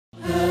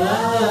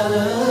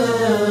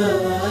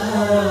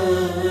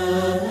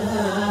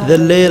ذا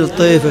الليل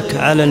طيفك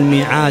على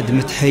الميعاد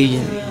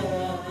متحين،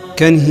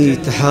 كنهي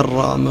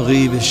تحرى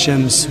مغيب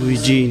الشمس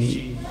ويجيني،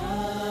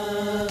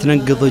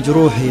 تنقض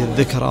جروحي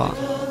الذكرى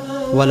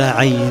ولا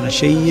عين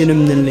شي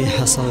من اللي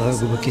حصل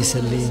عقبك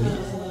يسليني.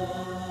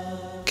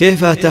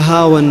 كيف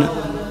أتهاون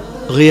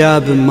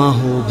غياب ما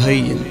هو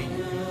بهين،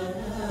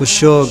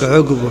 والشوق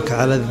عقبك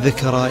على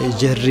الذكرى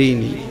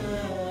يجريني.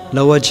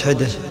 لو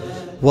أجحده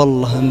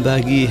والله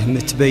مباقيه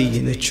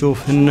متبين،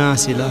 تشوف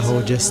الناس له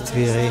وجست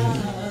في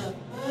عيني.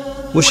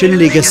 وش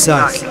اللي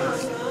قساك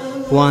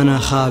وانا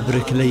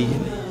خابرك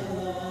لين،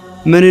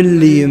 من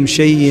اللي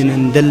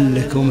مشين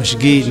ندلك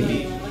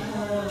ومشقيني.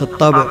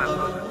 الطبع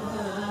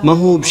ما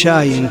هو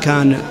بشاين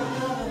كان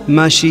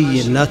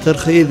ماشي، لا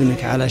ترخي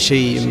إذنك على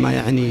شيء ما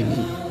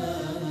يعنيني،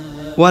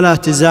 ولا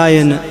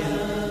تزاين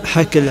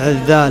حك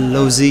العذال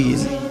لو زين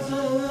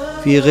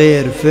في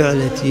غير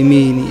فعلة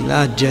يميني.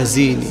 لا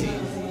تجازيني،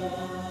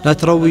 لا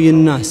تروي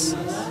الناس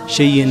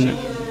شيء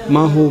ما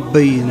هو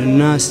بين،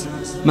 الناس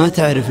ما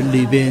تعرف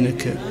اللي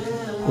بينك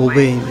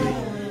وبيني.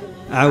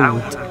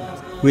 عود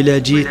ولا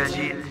جيت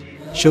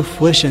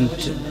شوف وش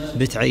انت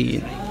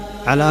بتعين،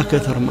 على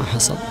كثر ما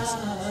حصل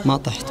ما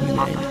طحت من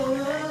عيني.